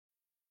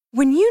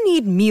When you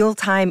need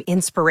mealtime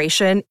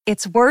inspiration,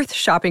 it's worth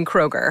shopping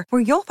Kroger,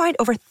 where you'll find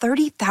over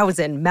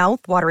 30,000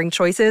 mouth-watering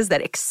choices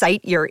that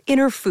excite your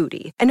inner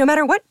foodie. And no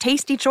matter what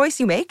tasty choice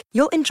you make,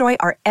 you'll enjoy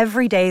our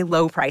everyday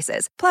low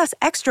prices, plus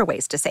extra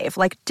ways to save,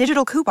 like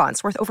digital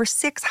coupons worth over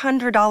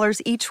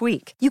 $600 each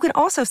week. You can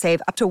also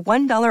save up to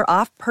 $1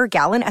 off per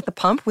gallon at the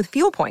pump with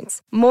fuel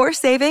points. More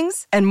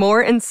savings and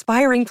more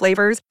inspiring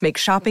flavors make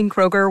shopping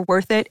Kroger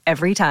worth it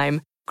every time.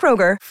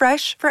 Kroger,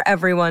 fresh for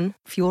everyone.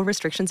 Fuel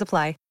restrictions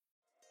apply.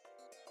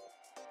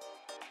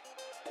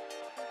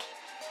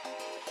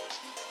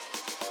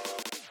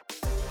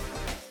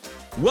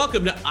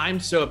 Welcome to I'm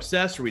So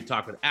Obsessed, where we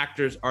talk with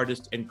actors,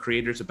 artists, and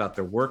creators about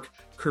their work,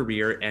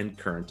 career, and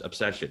current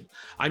obsession.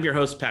 I'm your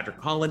host, Patrick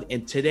Holland,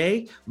 and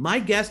today, my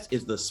guest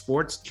is the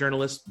sports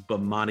journalist,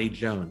 Bomani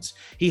Jones.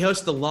 He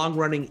hosts the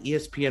long-running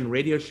ESPN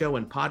radio show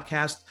and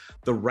podcast,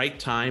 The Right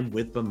Time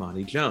with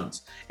Bomani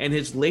Jones. And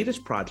his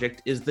latest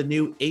project is the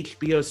new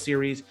HBO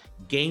series,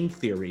 Game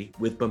Theory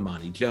with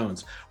Bomani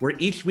Jones, where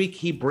each week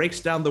he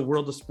breaks down the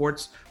world of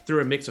sports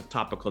through a mix of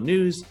topical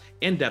news,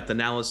 in-depth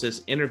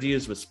analysis,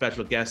 interviews with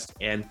special guests,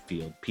 and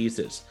field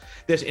pieces.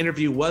 This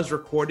interview was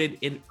recorded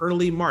in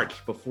early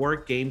March before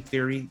Game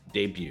Theory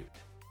debuted.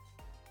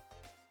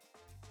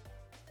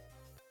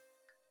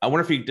 I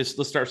wonder if you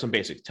let's start with some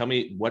basics. Tell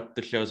me what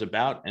the show's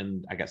about,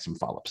 and I got some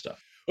follow-up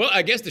stuff. Well,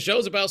 I guess the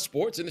show's about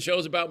sports and the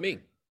show's about me.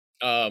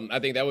 I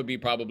think that would be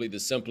probably the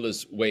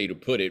simplest way to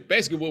put it.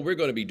 Basically, what we're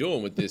going to be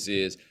doing with this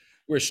is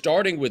we're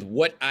starting with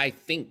what I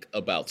think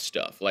about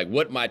stuff, like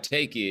what my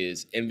take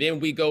is, and then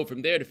we go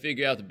from there to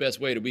figure out the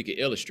best way that we can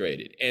illustrate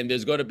it. And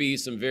there's going to be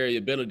some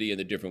variability in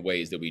the different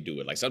ways that we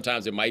do it. Like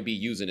sometimes it might be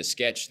using a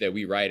sketch that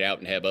we write out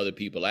and have other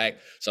people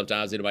act.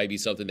 Sometimes it might be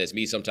something that's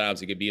me.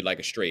 Sometimes it could be like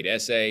a straight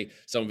essay.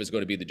 Some of it's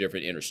going to be the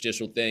different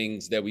interstitial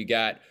things that we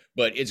got.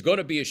 But it's going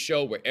to be a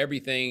show where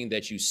everything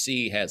that you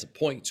see has a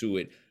point to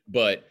it,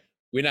 but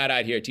we're not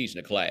out here teaching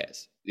a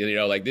class. You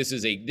know, like this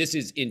is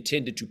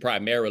intended to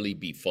primarily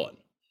be fun.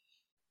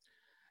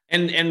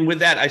 And with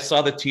that, I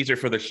saw the teaser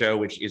for the show,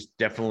 which is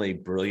definitely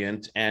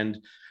brilliant.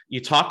 And you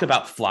talked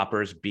about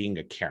floppers being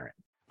a Karen.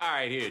 All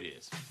right, here it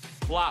is.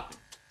 Flopping,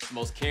 the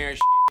most Karen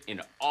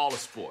in all of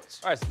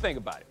sports. All right, so think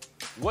about it.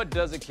 What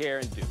does a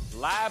Karen do?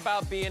 Lie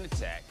about being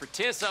attacked,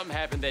 pretend something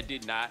happened that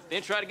did not,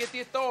 then try to get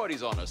the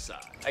authorities on her side.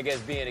 I guess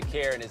being a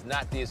Karen is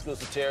not the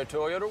exclusive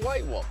territory of the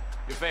white woman.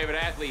 Your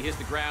favorite athlete hits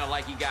the ground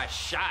like he got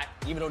shot,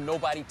 even though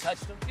nobody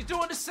touched him. He's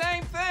doing the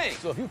same thing.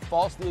 So if you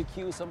falsely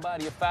accuse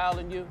somebody of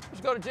fouling you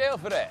should go to jail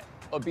for that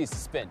or be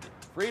suspended.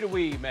 Free the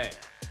weed, man.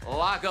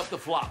 Lock up the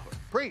flopper.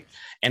 Preach.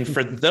 And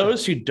for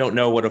those who don't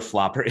know what a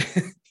flopper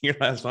is, your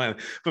last line,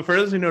 but for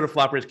those who know what a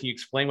flopper is, can you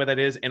explain what that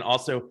is? And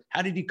also,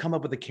 how did you come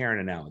up with the Karen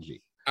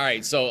analogy? All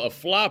right, so a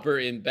flopper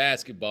in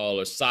basketball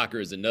or soccer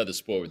is another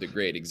sport with a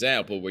great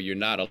example where you're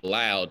not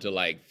allowed to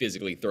like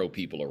physically throw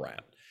people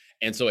around.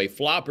 And so a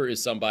flopper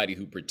is somebody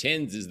who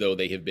pretends as though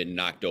they have been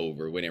knocked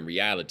over when in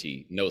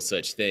reality, no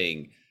such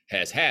thing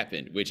has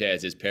happened, which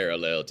has its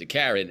parallel to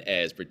Karen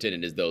as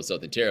pretending as though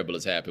something terrible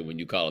has happened when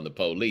you call in the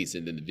police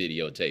and then the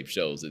videotape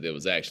shows that there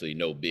was actually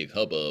no big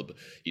hubbub.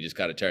 You just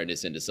kind of turned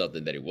this into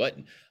something that it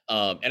wasn't.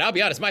 And I'll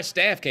be honest, my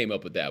staff came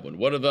up with that one.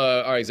 One of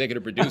our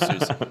executive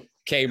producers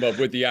came up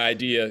with the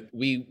idea.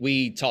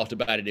 We talked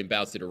about it and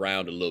bounced it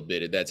around a little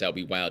bit, and that's how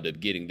we wound up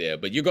getting there.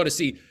 But you're going to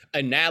see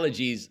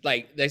analogies,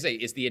 like they say,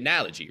 it's the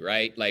analogy,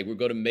 right? Like we're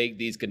going to make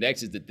these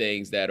connections to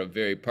things that are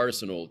very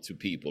personal to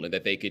people and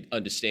that they could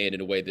understand in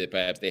a way that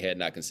perhaps they had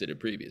not considered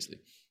previously.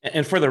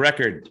 And for the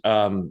record,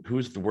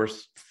 who's the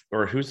worst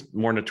or who's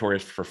more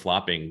notorious for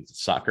flopping,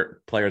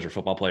 soccer players or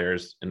football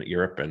players in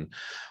Europe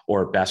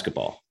or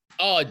basketball?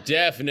 Oh,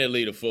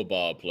 definitely the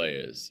football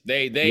players.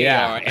 They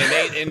are,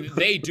 and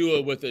they do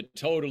it with a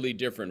totally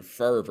different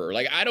fervor.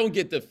 Like I don't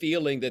get the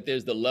feeling that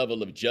there's the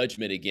level of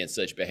judgment against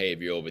such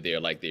behavior over there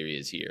like there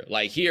is here.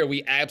 Like here,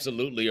 we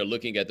absolutely are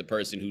looking at the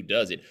person who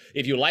does it.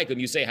 If you like them,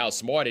 you say how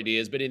smart it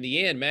is, but in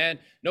the end, man,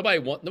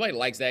 nobody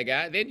likes that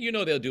guy. Then you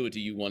know they'll do it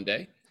to you one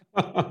day.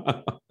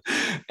 So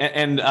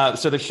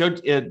the show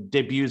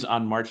debuts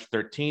on March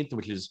 13th,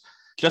 which is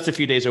just a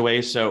few days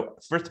away. So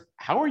first,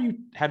 how are you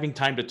having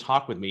time to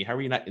talk with me? How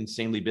are you not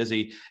insanely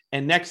busy?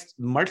 And next,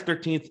 March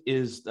 13th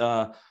is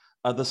the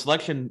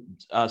selection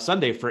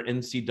Sunday for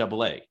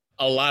NCAA.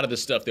 A lot of the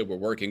stuff that we're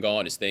working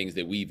on is things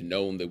that we've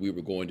known that we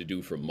were going to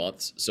do for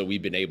months. So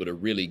we've been able to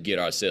really get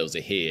ourselves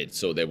ahead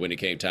so that when it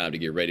came time to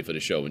get ready for the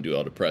show and do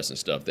all the press and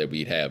stuff that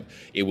we'd have,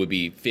 it would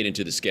be fit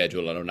into the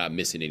schedule and I'm not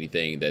missing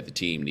anything that the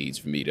team needs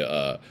for me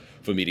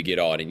to get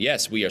on. And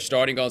yes, we are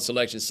starting on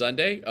Selection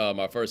Sunday.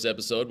 Our first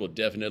episode will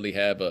definitely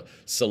have a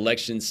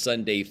Selection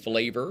Sunday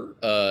flavor,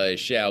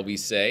 shall we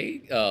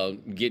say,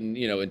 getting,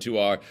 into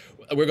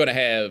we're going to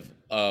have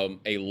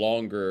a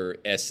longer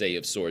essay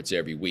of sorts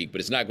every week, but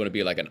it's not going to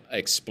be like an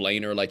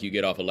explainer like you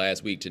get off of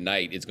last week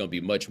tonight. It's going to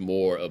be much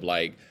more of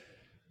like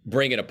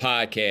bringing a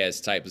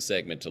podcast type of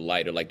segment to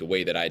light, or like the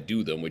way that I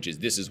do them, which is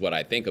this is what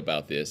I think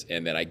about this,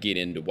 and then I get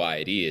into why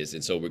it is.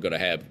 And so we're going to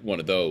have one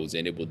of those,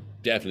 and it will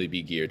definitely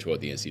be geared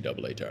toward the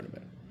NCAA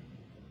tournament.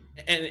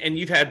 And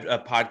you've had a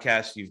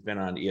podcast, you've been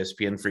on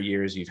ESPN for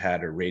years, you've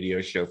had a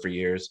radio show for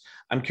years.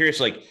 I'm curious,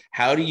 like,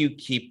 how do you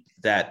keep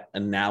that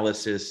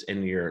analysis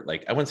in your,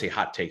 like, I wouldn't say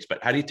hot takes,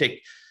 but how do you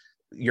take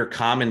your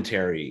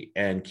commentary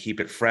and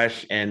keep it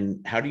fresh? And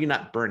how do you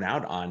not burn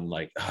out on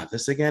like, oh,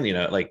 this again,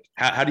 like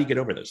how do you get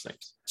over those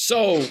things?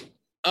 So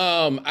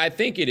I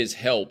think it has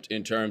helped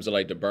in terms of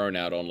like the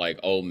burnout on like,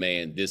 oh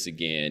man, this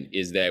again,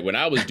 is that when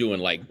I was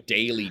doing like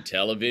daily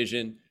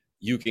television,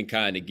 you can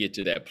kind of get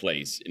to that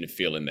place and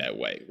feeling that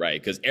way, right?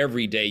 Because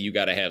every day you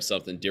got to have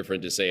something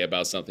different to say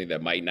about something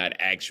that might not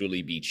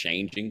actually be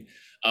changing.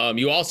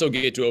 You also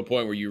get to a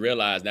point where you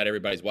realize not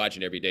everybody's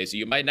watching every day, so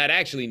you might not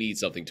actually need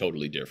something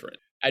totally different.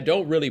 I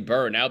don't really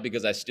burn out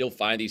because I still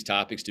find these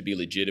topics to be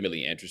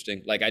legitimately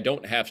interesting. Like I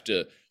don't have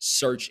to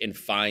search and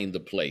find the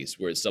place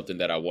where it's something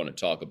that I want to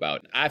talk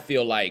about. I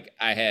feel like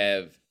I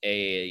have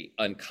a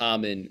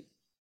uncommon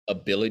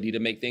ability to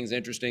make things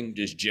interesting,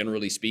 just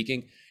generally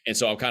speaking. And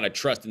so I'm kind of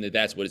trusting that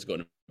that's what it's going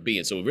to be.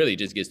 And so it really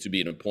just gets to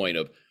be in a point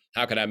of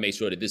how can I make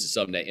sure that this is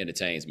something that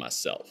entertains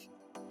myself?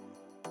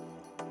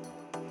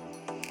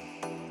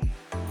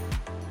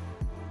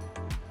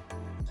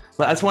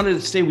 But I just wanted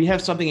to say we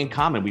have something in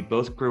common. We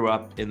both grew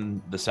up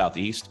in the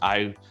Southeast.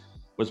 I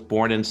was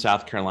born in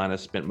South Carolina,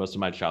 spent most of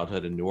my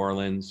childhood in New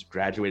Orleans,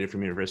 graduated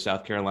from University of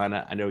South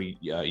Carolina. I know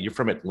you're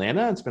from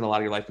Atlanta and spent a lot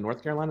of your life in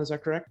North Carolina. Is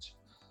that correct?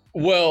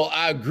 Well,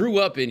 I grew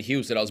up in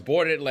Houston. I was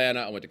born in Atlanta.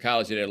 I went to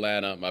college in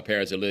Atlanta. My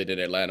parents have lived in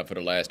Atlanta for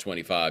the last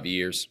 25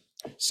 years.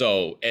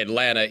 So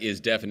Atlanta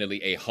is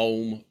definitely a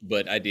home,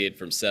 but I did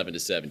from 7 to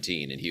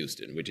 17 in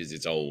Houston, which is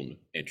its own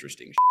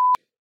interesting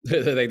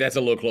shit. I think that's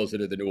a little closer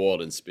to the New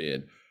Orleans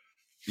spin.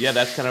 Yeah,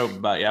 that's kind of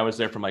about, I was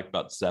there from like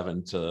about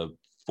 7 to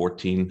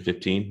 14,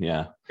 15.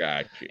 Yeah.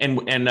 Gotcha.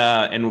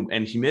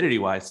 And humidity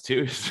wise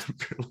too, is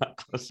a lot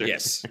closer.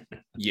 Yes.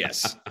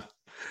 Yes.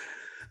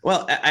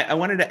 Well, I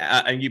wanted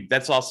to,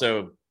 that's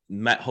also,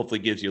 hopefully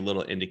gives you a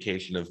little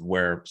indication of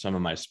where some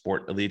of my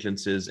sport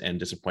allegiances and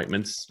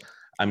disappointments.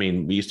 I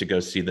mean, we used to go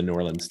see the New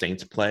Orleans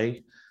Saints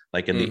play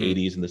like in the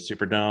 80s in the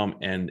Superdome.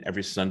 And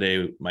every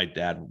Sunday, my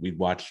dad, we'd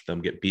watch them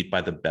get beat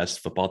by the best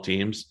football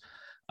teams.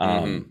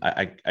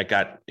 I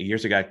got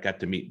years ago, I got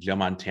to meet Joe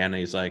Montana.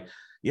 He's like,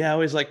 yeah, I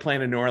always like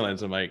playing in New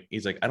Orleans.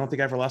 He's like, I don't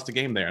think I ever lost a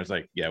game there. I was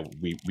like, yeah,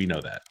 we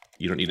know that.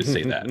 You don't need to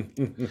say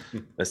that.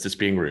 That's just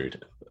being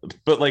rude.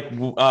 But like,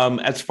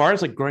 as far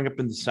as like growing up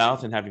in the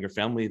South and having your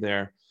family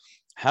there,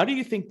 how do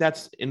you think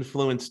that's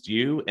influenced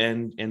you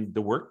and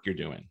the work you're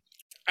doing?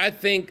 I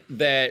think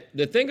that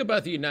the thing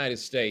about the United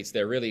States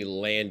that really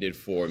landed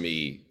for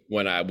me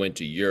when I went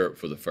to Europe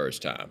for the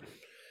first time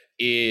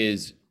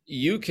is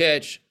you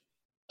catch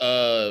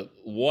a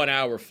 1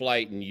 hour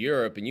flight in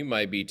Europe and you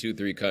might be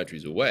 2-3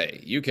 countries away.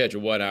 You catch a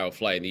 1 hour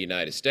flight in the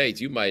United States,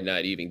 you might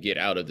not even get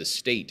out of the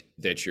state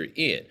that you're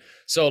in.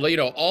 So, you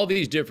know, all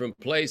these different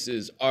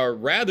places are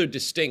rather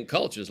distinct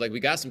cultures. Like we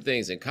got some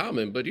things in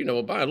common, but, you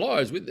know, by and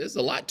large, there's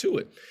a lot to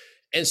it.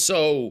 And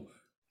so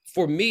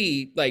for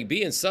me, like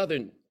being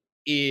Southern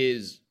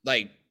is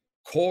like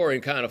core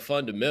and kind of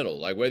fundamental,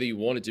 like whether you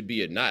want it to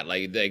be or not,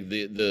 like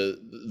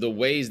the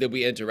ways that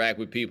we interact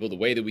with people, the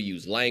way that we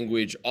use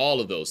language, all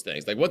of those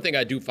things. Like one thing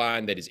I do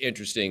find that is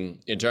interesting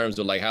in terms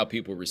of like how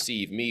people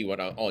receive me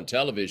when I'm on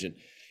television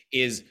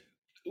is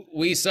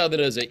we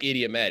Southerners are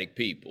idiomatic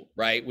people,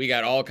 right? We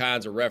got all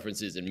kinds of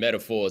references and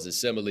metaphors and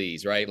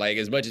similes, right? Like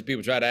as much as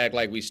people try to act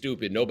like we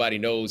stupid, nobody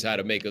knows how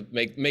to make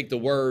the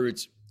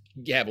words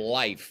have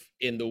life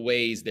in the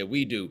ways that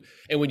we do.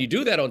 And when you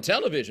do that on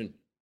television,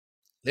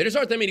 there just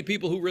aren't that many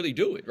people who really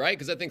do it, right?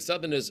 Because I think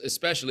Southerners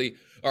especially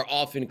are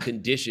often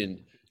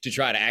conditioned to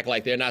try to act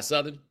like they're not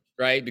Southern,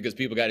 right? Because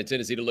people got a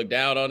tendency to look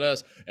down on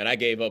us. And I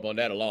gave up on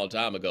that a long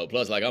time ago.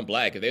 Plus, like I'm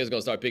Black. If they was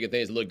gonna start picking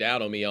things to look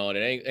down on me on,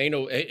 it ain't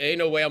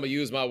no way I'm gonna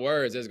use my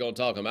words that's gonna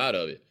talk them out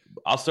of it.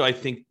 Also, I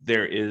think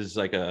there is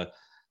like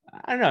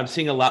I don't know, I'm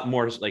seeing a lot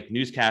more like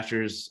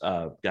newscasters,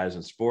 guys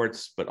in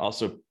sports, but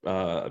also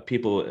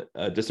people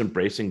just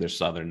embracing their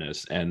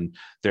Southernness and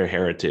their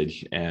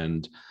heritage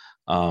and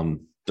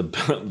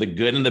the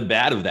good and the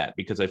bad of that,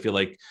 because I feel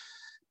like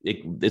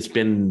it's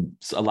been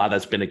a lot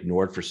that's been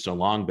ignored for so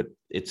long, but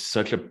it's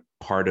such a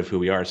part of who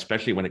we are,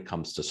 especially when it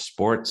comes to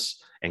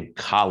sports and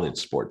college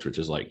sports, which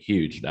is like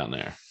huge down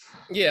there.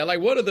 Yeah, like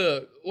one of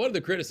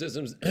the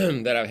criticisms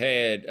that I've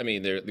had, I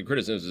mean, the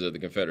criticisms of the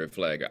Confederate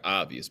flag are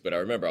obvious, but I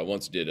remember I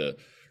once did a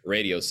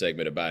radio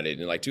segment about it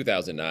in like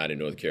 2009 in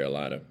North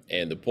Carolina.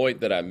 And the point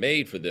that I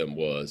made for them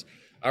was,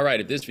 all right,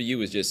 if this for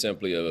you is just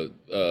simply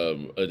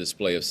a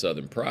display of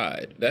Southern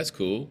pride, that's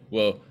cool.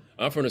 Well,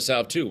 I'm from the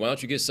South too. Why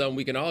don't you get something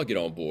we can all get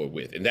on board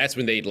with? And that's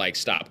when they'd like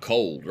stop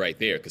cold right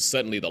there, because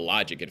suddenly the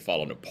logic had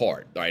fallen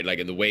apart, right? Like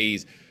in the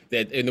ways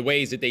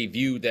that they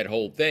viewed that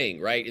whole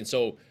thing, right? And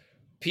so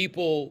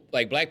people,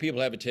 like black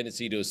people have a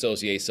tendency to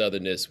associate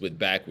Southernness with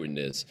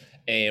backwardness,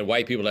 and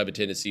white people have a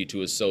tendency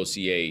to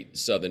associate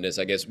Southernness,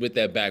 I guess, with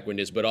that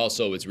backwardness, but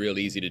also it's real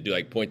easy to do,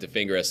 like, point the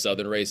finger at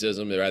Southern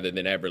racism rather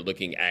than ever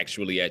looking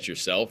actually at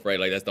yourself, right?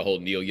 Like, that's the whole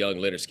Neil Young,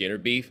 Leonard Skinner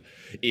beef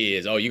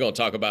is, oh, you're going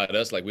to talk about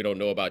us like we don't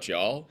know about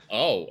y'all?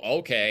 Oh,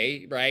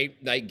 okay, right?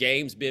 Like,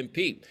 game's been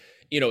peeped.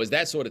 Is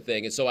that sort of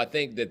thing. And so I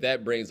think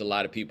that brings a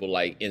lot of people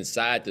like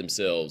inside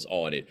themselves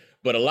on it.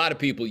 But a lot of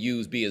people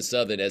use being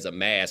Southern as a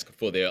mask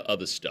for their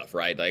other stuff,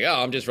 right? Like,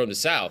 oh, I'm just from the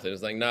South. And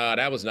it's like, nah,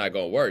 that was not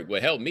going to work.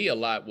 What helped me a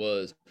lot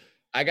was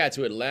I got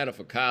to Atlanta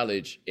for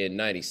college in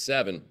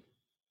 97.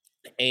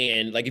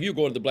 And like, if you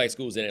go to the black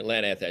schools in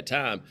Atlanta at that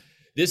time,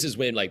 this is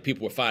when like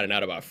people were finding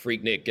out about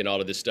Freaknik and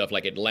all of this stuff,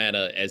 like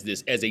Atlanta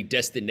as a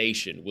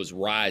destination was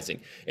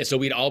rising. And so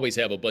we'd always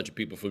have a bunch of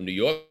people from New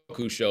York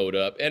who showed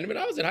up. And when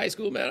I was in high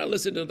school, man, I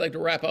listened to like the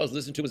rap I was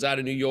listening to was out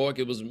of New York.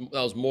 I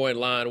was more in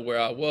line with where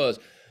I was.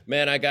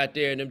 Man, I got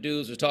there and them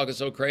dudes was talking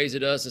so crazy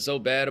to us and so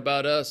bad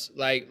about us.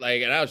 And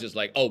I was just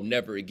like, oh,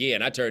 never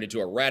again. I turned into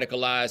a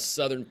radicalized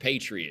Southern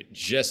patriot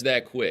just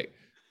that quick.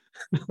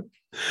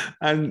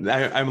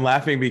 I'm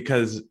laughing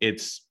because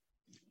it's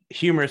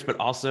humorous, but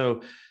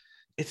also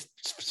it's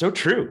so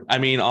true. I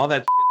mean, all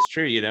that shit's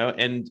true,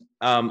 and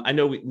I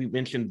know we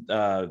mentioned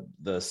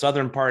the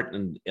Southern part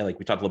and like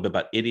we talked a little bit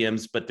about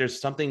idioms, but there's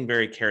something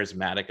very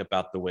charismatic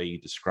about the way you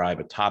describe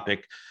a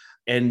topic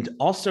and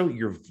also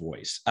your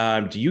voice.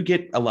 Do you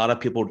get a lot of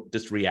people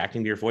just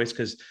reacting to your voice?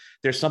 Because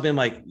there's something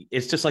like,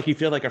 it's just like you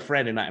feel like a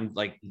friend, and I'm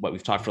like,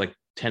 we've talked for like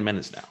 10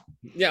 minutes now.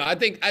 Yeah, I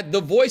think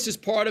the voice is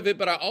part of it,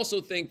 but I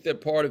also think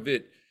that part of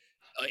it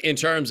in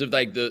terms of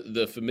like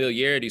the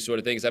familiarity sort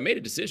of things, I made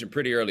a decision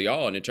pretty early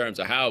on in terms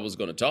of how I was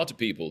going to talk to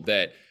people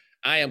that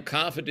I am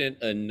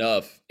confident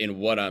enough in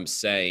what I'm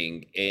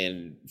saying,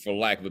 and for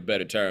lack of a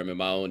better term, in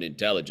my own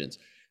intelligence,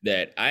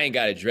 that I ain't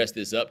got to dress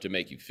this up to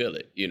make you feel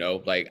it.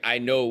 Like I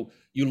know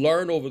you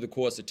learn over the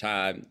course of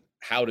time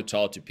how to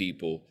talk to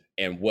people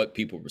and what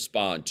people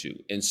respond to.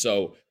 And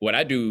so when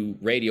I do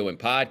radio and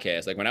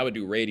podcasts, like when I would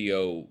do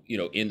radio,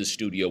 in the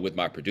studio with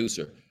my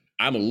producer,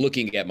 I'm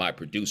looking at my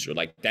producer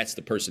like that's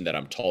the person that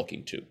I'm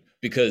talking to.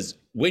 Because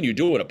when you're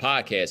doing a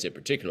podcast in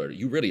particular,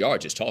 you really are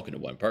just talking to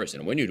one person.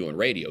 And when you're doing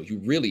radio, you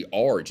really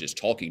are just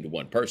talking to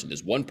one person.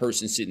 There's one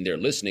person sitting there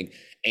listening,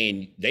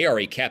 and they are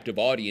a captive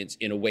audience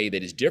in a way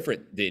that is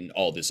different than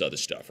all this other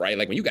stuff, right?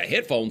 Like when you got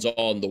headphones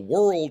on, the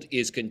world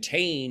is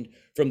contained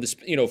from this,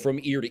 from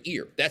ear to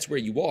ear. That's where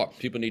you are.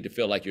 People need to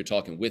feel like you're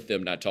talking with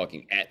them, not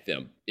talking at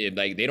them.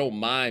 Like they don't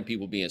mind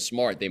people being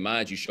smart. They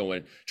mind you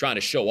trying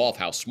to show off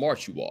how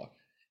smart you are.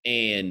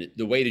 And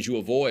the way that you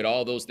avoid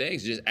all those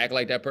things, just act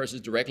like that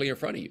person's directly in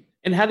front of you.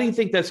 And how do you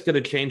think that's going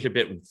to change a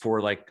bit for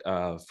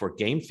for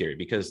Game Theory?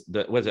 Because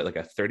was it like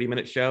a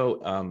 30-minute show?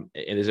 And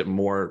is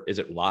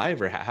it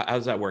live, or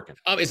how's that working?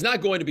 It's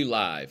not going to be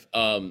live.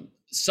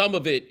 Some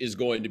of it is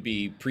going to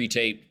be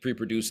pre-taped,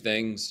 pre-produced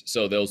things.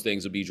 So those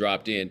things will be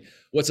dropped in.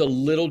 What's a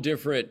little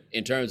different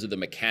in terms of the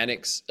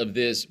mechanics of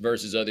this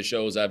versus other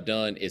shows I've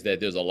done is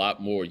that there's a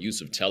lot more use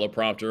of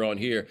teleprompter on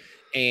here.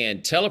 And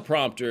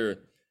teleprompter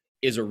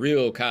is a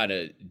real kind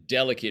of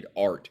delicate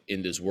art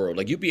in this world.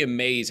 Like you'd be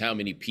amazed how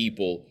many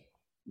people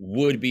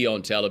would be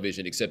on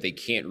television except they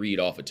can't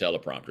read off of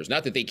teleprompters.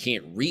 Not that they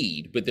can't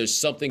read, but there's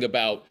something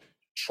about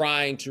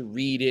trying to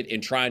read it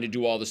and trying to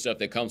do all the stuff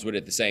that comes with it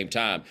at the same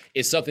time.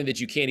 It's something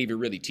that you can't even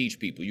really teach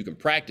people. You can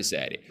practice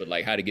at it, but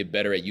like how to get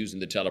better at using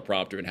the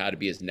teleprompter and how to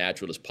be as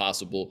natural as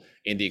possible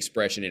in the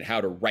expression and how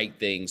to write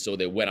things so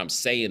that when I'm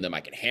saying them,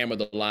 I can hammer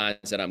the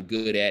lines that I'm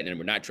good at and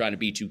we're not trying to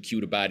be too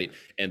cute about it,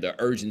 and the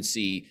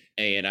urgency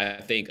and I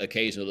think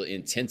occasional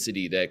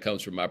intensity that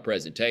comes from my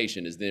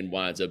presentation is then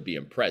winds up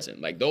being present.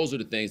 Like those are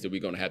the things that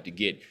we're going to have to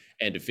get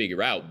and to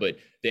figure out. But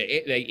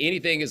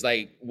anything is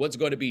like, what's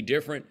going to be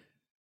different?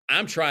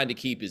 I'm trying to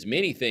keep as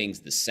many things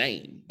the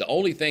same. The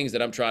only things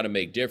that I'm trying to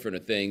make different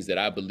are things that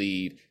I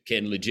believe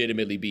can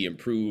legitimately be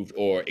improved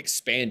or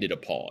expanded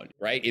upon,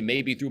 right? It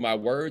may be through my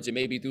words, it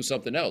may be through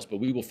something else,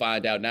 but we will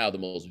find out now the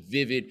most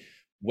vivid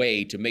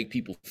way to make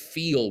people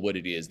feel what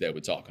it is that we're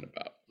talking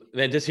about.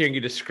 Then just hearing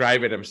you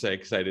describe it, I'm so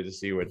excited to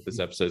see what this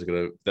episode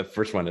is the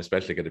first one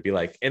especially going to be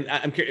like. And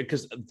I'm curious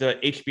because the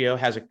HBO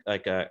has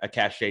a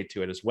cachet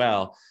to it as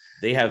well.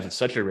 They have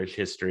such a rich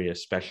history,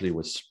 especially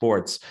with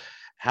sports.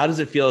 How does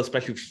it feel,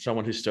 especially for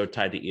someone who's so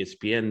tied to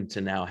ESPN,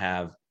 to now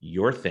have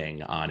your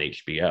thing on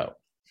HBO?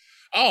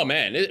 Oh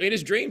man,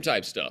 it's dream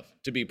type stuff,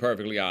 to be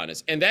perfectly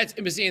honest. And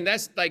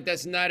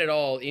that's not at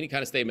all any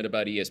kind of statement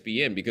about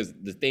ESPN, because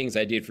the things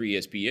I did for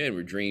ESPN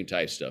were dream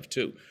type stuff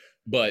too.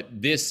 But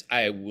this,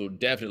 I will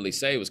definitely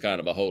say, was kind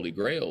of a holy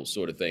grail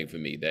sort of thing for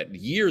me, that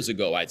years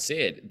ago I'd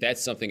said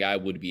that's something I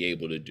would be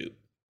able to do.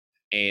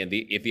 And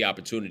if the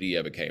opportunity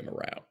ever came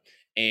around.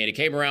 And it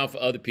came around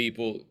for other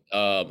people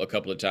a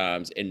couple of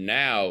times. And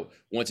now,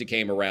 once it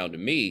came around to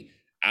me,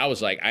 I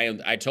was like,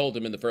 I told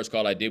them in the first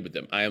call I did with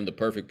them, I am the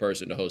perfect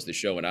person to host the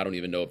show. And I don't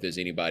even know if there's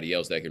anybody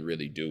else that can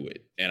really do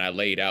it. And I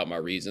laid out my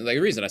reasons. Like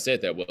the reason I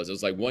said that was, it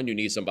was like, one, you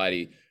need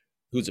somebody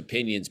whose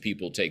opinions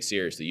people take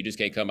seriously. You just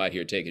can't come out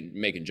here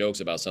making jokes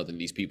about something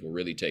these people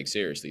really take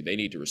seriously. They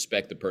need to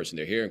respect the person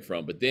they're hearing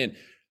from, but then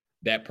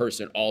that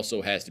person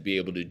also has to be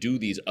able to do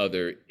these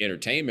other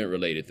entertainment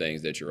related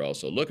things that you're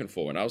also looking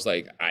for. And I was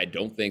like, I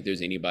don't think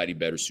there's anybody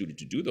better suited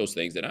to do those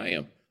things than I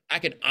am. I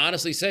can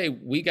honestly say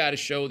we got a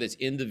show that's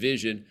in the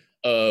vision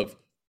of,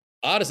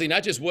 honestly,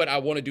 not just what I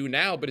want to do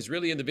now, but it's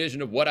really in the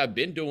vision of what I've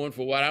been doing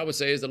for what I would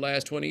say is the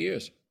last 20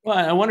 years. Well,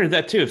 I wondered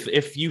that too.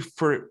 If you,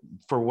 for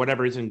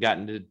whatever reason,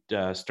 gotten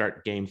to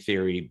start Game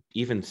Theory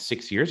even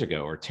 6 years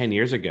ago or 10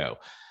 years ago,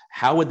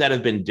 how would that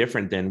have been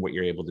different than what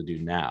you're able to do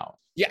now?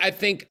 Yeah, I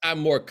think I'm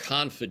more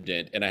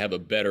confident and I have a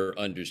better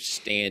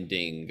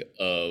understanding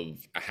of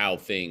how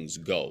things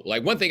go.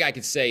 Like, one thing I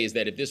could say is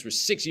that if this were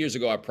 6 years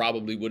ago, I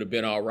probably would have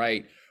been all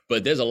right.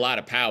 But there's a lot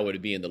of power to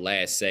being the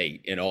last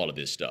say in all of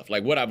this stuff.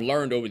 Like, what I've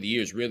learned over the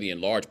years, really in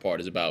large part,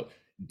 is about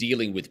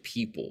dealing with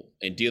people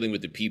and dealing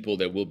with the people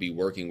that we'll be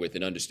working with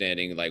and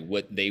understanding like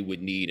what they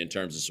would need in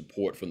terms of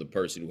support from the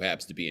person who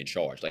happens to be in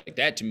charge. Like,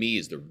 that to me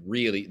is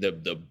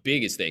the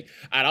biggest thing.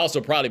 I'd also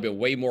probably been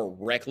way more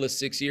reckless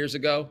 6 years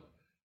ago.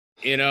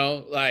 You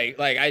know, like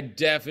I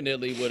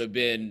definitely would have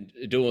been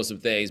doing some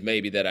things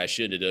maybe that I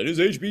shouldn't have done. It's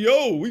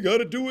HBO. We got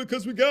to do it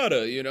because we got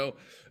to, you know.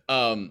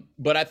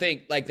 But I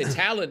think like the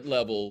talent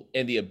level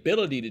and the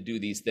ability to do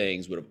these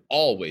things would have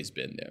always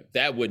been there.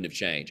 That wouldn't have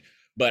changed.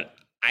 But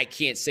I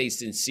can't say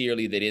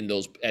sincerely that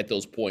at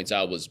those points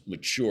I was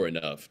mature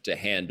enough to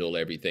handle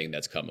everything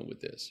that's coming with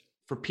this.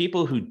 For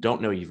people who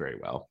don't know you very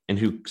well and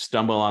who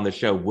stumble on the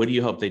show, what do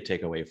you hope they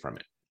take away from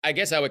it? I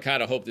guess I would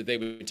kind of hope that they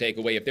would take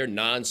away, if they're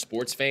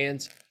non-sports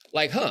fans,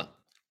 like,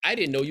 I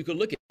didn't know you could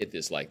look at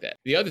this like that.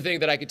 The other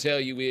thing that I could tell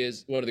you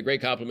is one of the great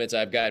compliments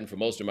I've gotten for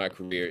most of my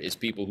career is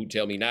people who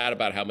tell me not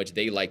about how much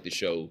they like the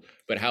show,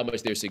 but how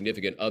much their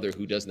significant other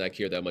who does not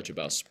care that much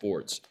about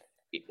sports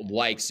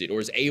likes it or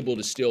is able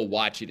to still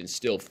watch it and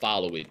still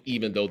follow it,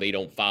 even though they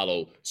don't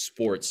follow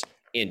sports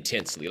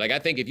intensely. Like, I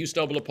think if you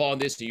stumble upon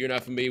this and you're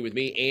not familiar with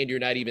me and you're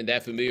not even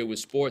that familiar with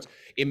sports,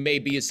 it may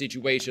be a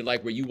situation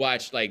like where you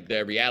watch like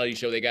the reality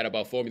show they got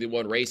about Formula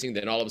One racing,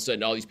 then all of a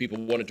sudden all these people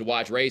wanted to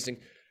watch racing.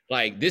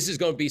 Like, this is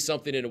going to be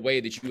something in a way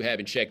that you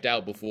haven't checked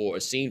out before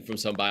or seen from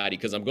somebody,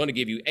 because I'm going to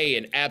give you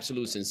an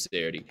absolute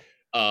sincerity.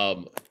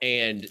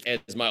 And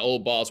as my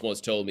old boss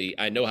once told me,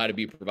 I know how to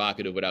be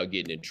provocative without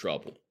getting in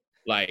trouble.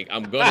 Like,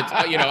 I'm going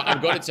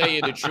to tell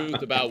you the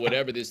truth about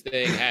whatever this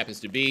thing happens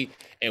to be.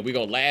 And we're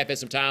going to laugh at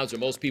some times where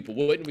most people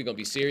wouldn't. We're going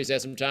to be serious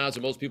at some times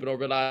where most people don't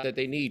realize that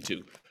they need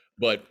to.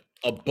 But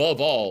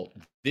above all,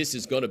 this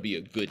is going to be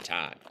a good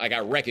time. Like, I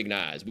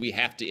recognize we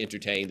have to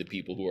entertain the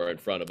people who are in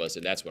front of us,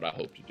 and that's what I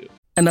hope to do.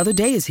 Another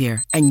day is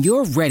here, and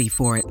you're ready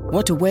for it.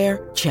 What to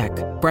wear? Check.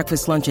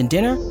 Breakfast, lunch, and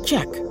dinner?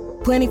 Check.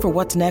 Planning for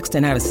what's next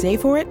and how to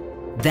save for it?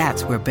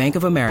 That's where Bank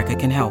of America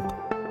can help.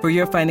 For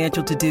your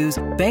financial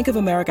to-dos, Bank of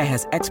America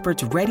has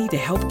experts ready to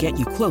help get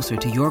you closer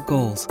to your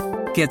goals.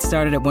 Get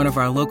started at one of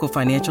our local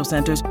financial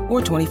centers or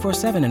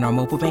 24/7 in our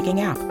mobile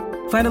banking app.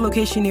 Find a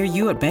location near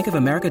you at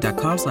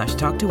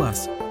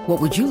bankofamerica.com/talktous. What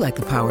would you like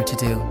the power to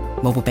do?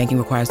 Mobile banking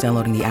requires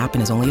downloading the app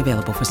and is only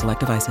available for select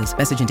devices.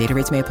 Message and data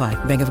rates may apply.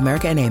 Bank of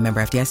America N.A.,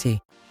 member FDIC.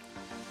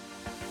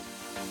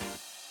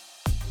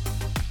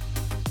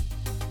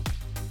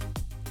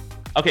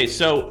 Okay,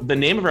 so the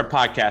name of our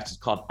podcast is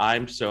called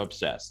I'm So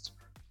Obsessed.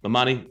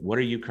 Lamani, what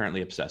are you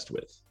currently obsessed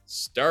with?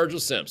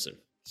 Sturgill Simpson.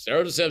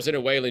 Sturgill Simpson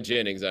and Waylon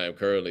Jennings I am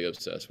currently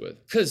obsessed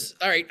with. Because,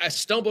 all right, I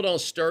stumbled on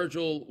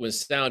Sturgill when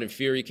Sound and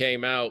Fury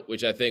came out,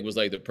 which I think was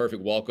like the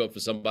perfect walk-up for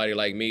somebody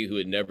like me who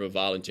had never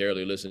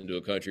voluntarily listened to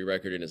a country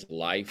record in his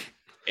life.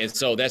 And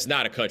so that's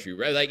not a country,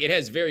 like, it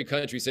has very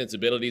country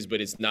sensibilities, but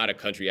it's not a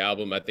country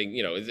album. I think,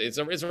 you know, it's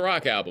a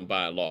rock album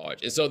by and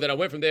large. And so then I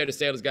went from there to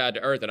Sailor's Guide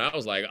to Earth, and I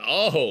was like,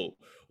 oh,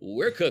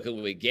 we're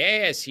cooking with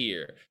gas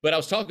here. But I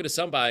was talking to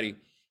somebody,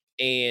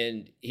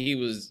 and he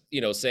was,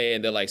 you know,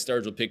 saying that like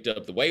Sturgill picked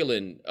up the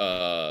Waylon,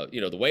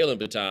 the Waylon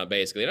baton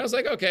basically. And I was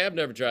like, okay, I've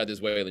never tried this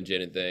Waylon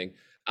Jennings thing.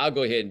 I'll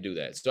go ahead and do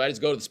that. So I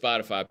just go to the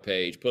Spotify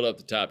page, pull up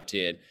the top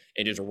 10,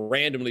 and just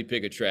randomly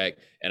pick a track.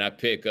 And I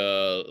pick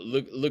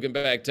Looking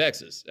Back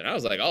Texas. And I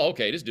was like, oh,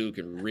 okay, this dude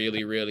can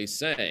really, really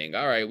sing.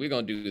 All right, we're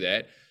going to do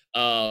that.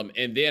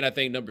 And then I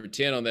think number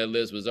 10 on that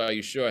list was Are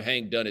You Sure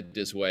Hank Done It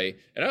This Way?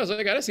 And I was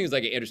like, oh, that seems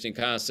like an interesting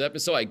concept.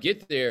 And so I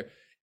get there,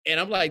 and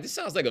I'm like, this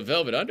sounds like a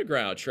Velvet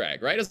Underground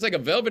track, right? It's like a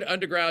Velvet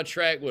Underground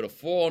track with a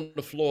 4 on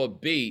the floor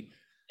beat.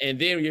 And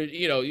then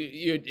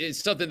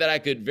it's something that I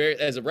could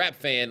as a rap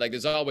fan, like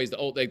there's always the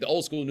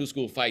old school, new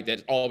school fight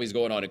that's always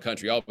going on in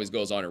country, always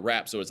goes on in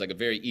rap. So it's like a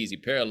very easy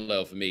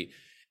parallel for me.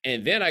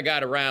 And then I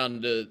got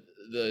around the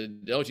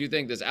Don't You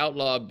Think This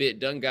Outlaw Bit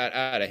Done Got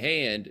Out of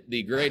Hand,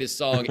 the greatest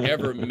song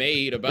ever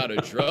made about a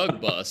drug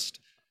bust.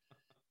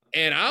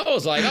 And I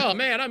was like, oh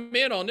man, I'm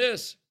in on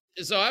this.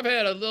 So I've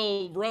had a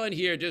little run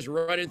here, just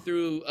running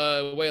through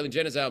Waylon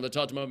Jennings album. I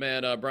talked to my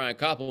man, Brian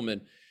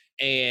Koppelman,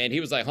 and he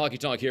was like, Honky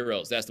Tonk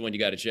Heroes, that's the one you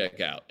got to check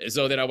out. And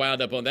so then I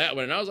wound up on that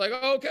one, and I was like,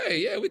 oh, okay,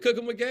 yeah, we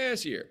cooking with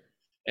gas here.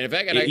 And in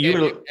fact, and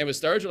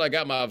with Sturgill, I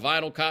got my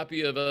vinyl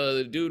copy of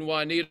Dude and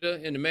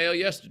Juanita in the mail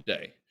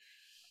yesterday.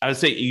 I would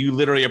say you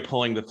literally are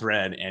pulling the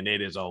thread, and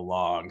it is a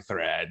long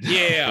thread.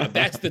 Yeah,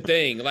 that's the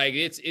thing. Like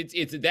it's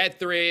that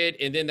thread,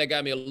 and then that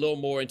got me a little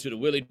more into the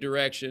Willie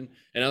direction.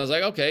 And I was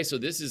like, okay, so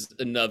this is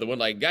another one.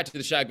 Like got to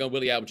the Shotgun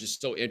Willie album, which is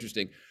so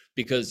interesting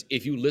because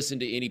if you listen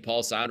to any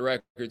Paul Simon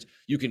records,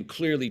 you can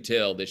clearly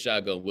tell that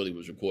Shotgun Willie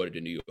was recorded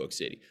in New York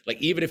City. Like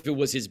even if it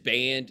was his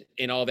band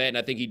and all that, and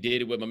I think he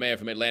did it with my man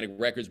from Atlantic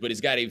Records, but it's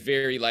got a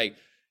very like,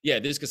 yeah,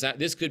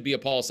 this could be a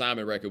Paul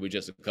Simon record with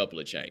just a couple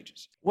of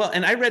changes. Well,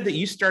 and I read that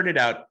you started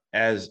out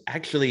as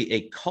actually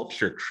a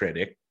culture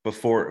critic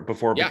before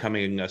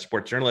becoming a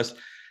sports journalist.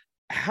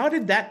 How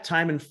did that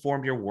time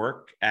inform your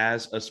work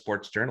as a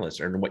sports journalist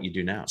or what you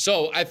do now?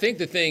 So I think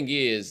the thing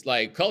is,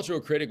 like,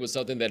 cultural critic was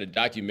something that a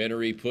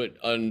documentary put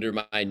under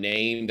my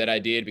name that I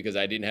did because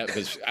I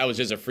was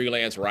just a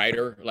freelance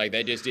writer. Like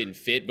that just didn't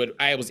fit. But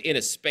I was in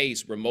a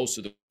space where most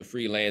of the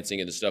freelancing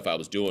and the stuff I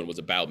was doing was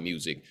about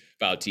music,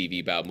 about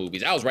TV, about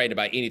movies. I was writing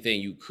about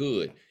anything you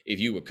could if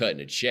you were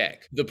cutting a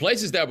check. The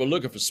places that were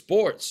looking for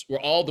sports were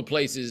all the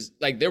places,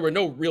 like there were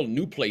no real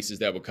new places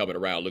that were coming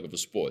around looking for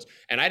sports.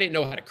 And I didn't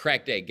know how to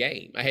crack that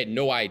game. I had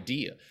no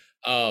idea.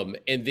 And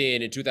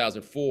then in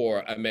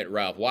 2004, I met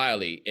Ralph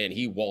Wiley and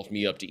he walked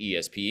me up to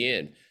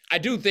ESPN. I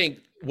do think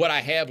what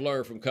I have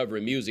learned from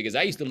covering music is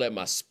I used to let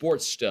my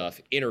sports stuff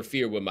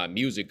interfere with my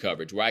music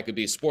coverage, where I could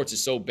be, sports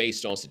is so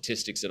based on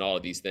statistics and all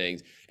of these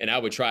things. And I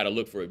would try to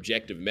look for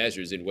objective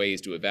measures and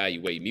ways to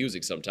evaluate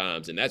music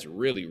sometimes. And that's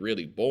really,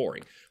 really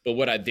boring. But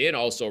what I then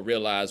also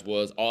realized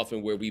was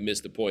often where we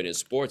miss the point in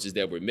sports is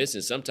that we're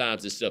missing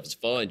sometimes this stuff is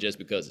fun just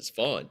because it's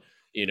fun.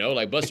 You know,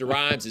 like Busta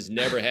Rhymes has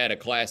never had a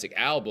classic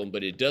album,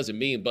 but it doesn't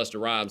mean Busta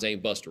Rhymes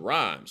ain't Busta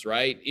Rhymes,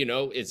 right? You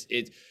know,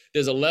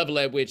 there's a level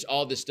at which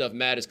all this stuff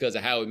matters because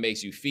of how it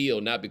makes you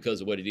feel, not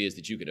because of what it is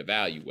that you can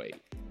evaluate.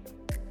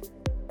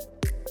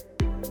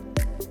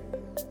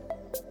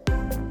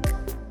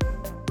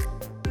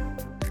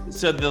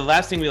 So the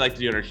last thing we like to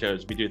do on our show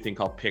is we do a thing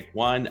called Pick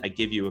One. I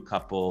give you a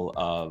couple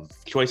of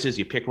choices.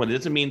 You pick one. It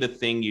doesn't mean the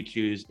thing you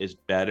choose is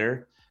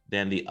better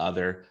than the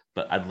other,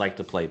 but I'd like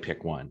to play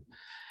Pick One.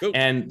 Cool.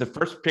 And the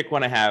first pick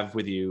one I have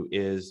with you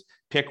is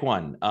pick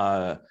one,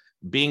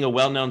 being a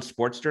well-known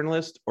sports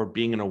journalist or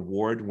being an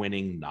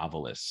award-winning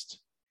novelist.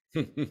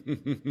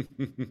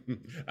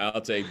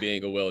 I'll take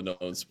being a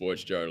well-known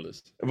sports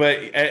journalist. But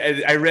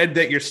I read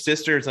that your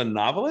sister is a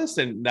novelist,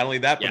 and not only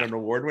that, but an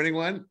award-winning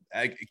one.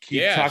 Can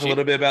you talk a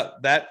little bit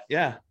about that?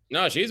 Yeah.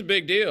 No, she's a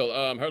big deal.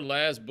 Her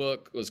last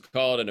book was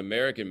called An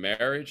American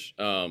Marriage.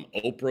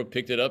 Oprah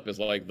picked it up as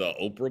like the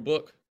Oprah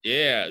book.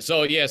 Yeah.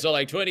 So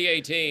like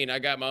 2018, I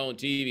got my own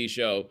TV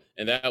show,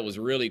 and that was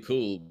really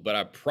cool. But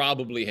I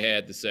probably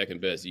had the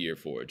second best year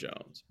for it,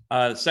 Jones.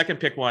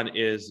 Second pick one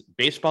is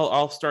baseball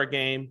All-Star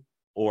Game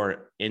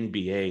or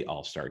NBA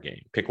All-Star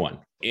Game. Pick one.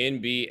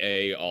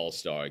 NBA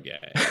All-Star Game.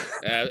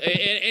 And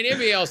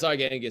NBA All-Star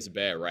Game gets a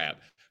bad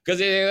rap because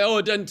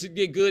it doesn't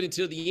get good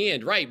until the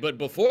end, right? But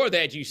before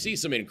that, you see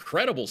some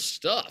incredible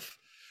stuff.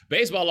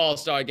 Baseball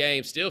All-Star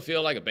Game still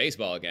feel like a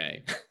baseball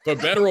game, for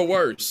better or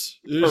worse.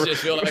 It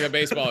just feel like a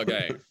baseball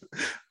game.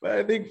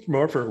 I think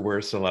more for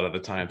worse a lot of the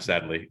time,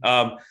 sadly.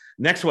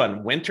 Next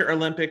one, Winter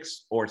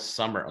Olympics or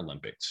Summer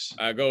Olympics?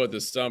 I go with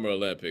the Summer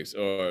Olympics,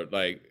 or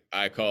like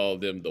I call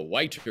them the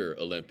Whiter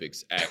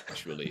Olympics,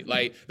 actually.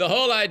 Like the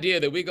whole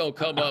idea that we're going to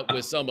come up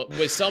with some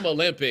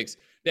Olympics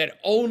that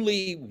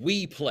only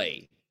we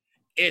play.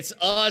 It's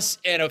us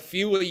and a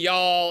few of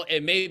y'all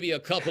and maybe a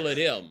couple of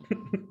them.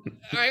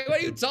 All right, what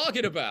are you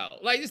talking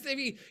about? Like,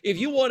 if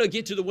you want to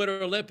get to the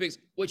Winter Olympics,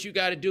 what you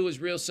got to do is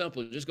real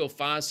simple. Just go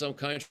find some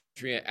country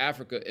in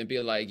Africa and be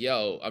like,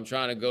 yo, I'm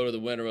trying to go to the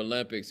Winter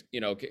Olympics.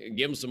 You know, give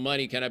them some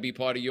money. Can I be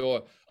part of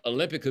your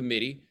Olympic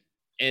committee?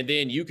 And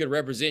then you can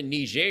represent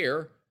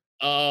Niger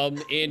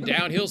in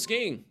downhill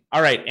skiing.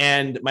 All right,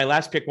 and my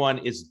last pick one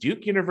is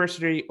Duke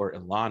University or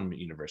Elon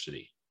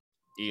University?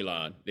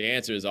 Elon. The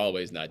answer is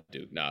always not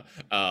Duke. No.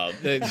 I'll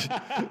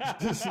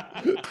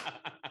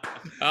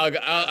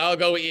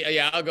go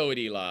with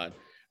Elon.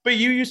 But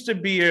you used to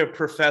be a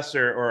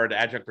professor or an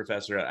adjunct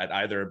professor at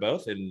either or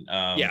both, and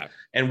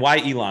And why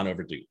Elon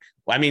over Duke?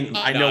 Well, I mean,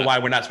 I know why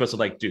we're not supposed to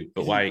like Duke,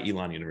 but why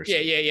Elon University?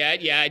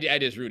 Yeah. I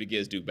just root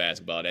against Duke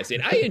basketball. That's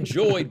it. I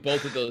enjoyed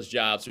both of those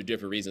jobs for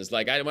different reasons.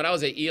 Like when I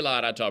was at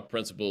Elon, I taught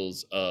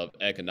principles of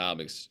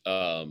economics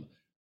to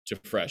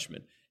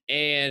freshmen,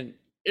 and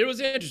it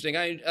was interesting.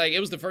 It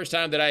was the first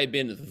time that I had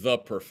been the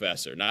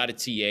professor, not a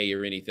TA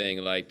or anything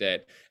like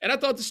that. And I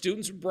thought the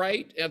students were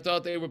bright. I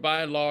thought they were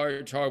by and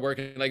large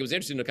hardworking. Like it was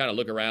interesting to kind of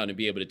look around and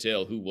be able to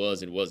tell who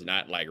was and was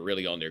not like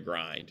really on their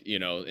grind, you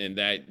know. And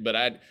that, but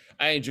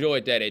I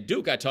enjoyed that. At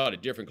Duke, I taught a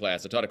different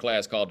class. I taught a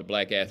class called The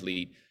Black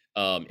Athlete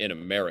in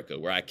America,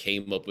 where I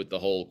came up with the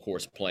whole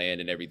course plan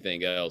and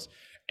everything else.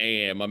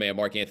 And my man,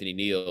 Mark Anthony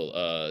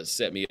Neal,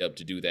 set me up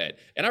to do that.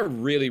 And I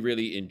really,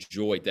 really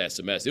enjoyed that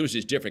semester. It was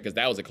just different because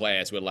that was a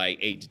class with like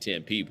 8 to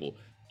 10 people.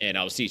 And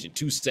I was teaching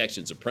 2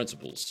 sections of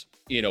principles,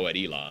 you know, at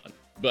Elon.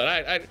 But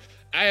I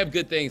have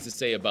good things to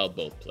say about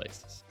both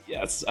places.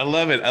 Yes, I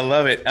love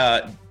it.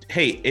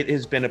 Hey, it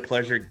has been a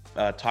pleasure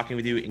talking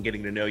with you and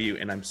getting to know you.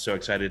 And I'm so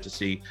excited to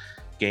see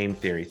Game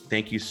Theory.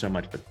 Thank you so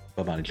much,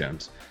 Bomani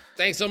Jones.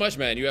 Thanks so much,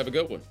 man. You have a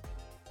good one.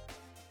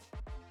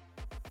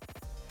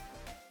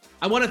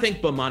 I want to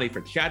thank Bomani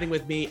for chatting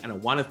with me, and I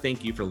want to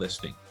thank you for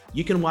listening.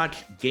 You can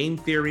watch Game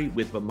Theory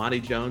with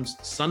Bomani Jones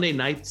Sunday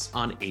nights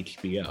on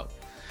HBO.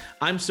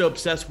 I'm So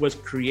Obsessed was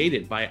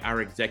created by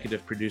our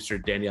executive producer,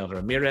 Danielle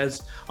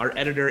Ramirez. Our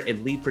editor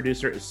and lead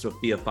producer is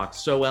Sophia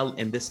Fox-Sowell,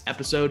 and this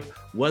episode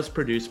was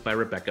produced by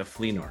Rebecca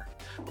Fleenor.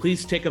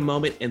 Please take a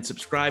moment and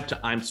subscribe to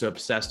I'm So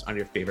Obsessed on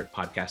your favorite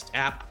podcast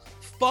app.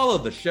 Follow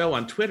the show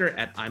on Twitter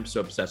at I'm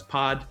So Obsessed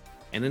Pod.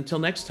 And until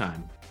next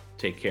time,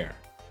 take care.